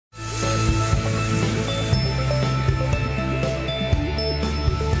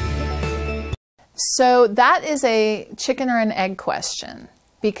So that is a chicken or an egg question,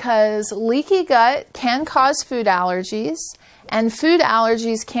 because leaky gut can cause food allergies, and food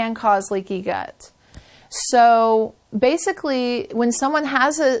allergies can cause leaky gut. So basically, when someone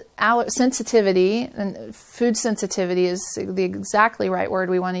has a sensitivity, and food sensitivity is the exactly right word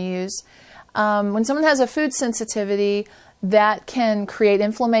we want to use, when someone has a food sensitivity, that can create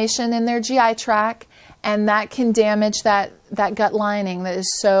inflammation in their GI tract, and that can damage that gut lining that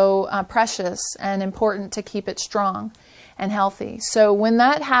is so precious and important to keep it strong and healthy. So when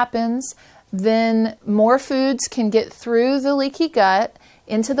that happens, then more foods can get through the leaky gut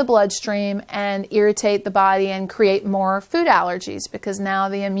into the bloodstream and irritate the body and create more food allergies, because now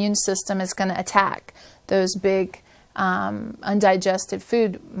the immune system is going to attack those big undigested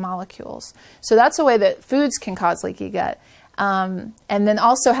food molecules. So that's a way that foods can cause leaky gut. And then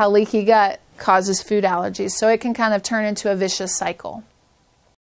also how leaky gut causes food allergies. So it can kind of turn into a vicious cycle.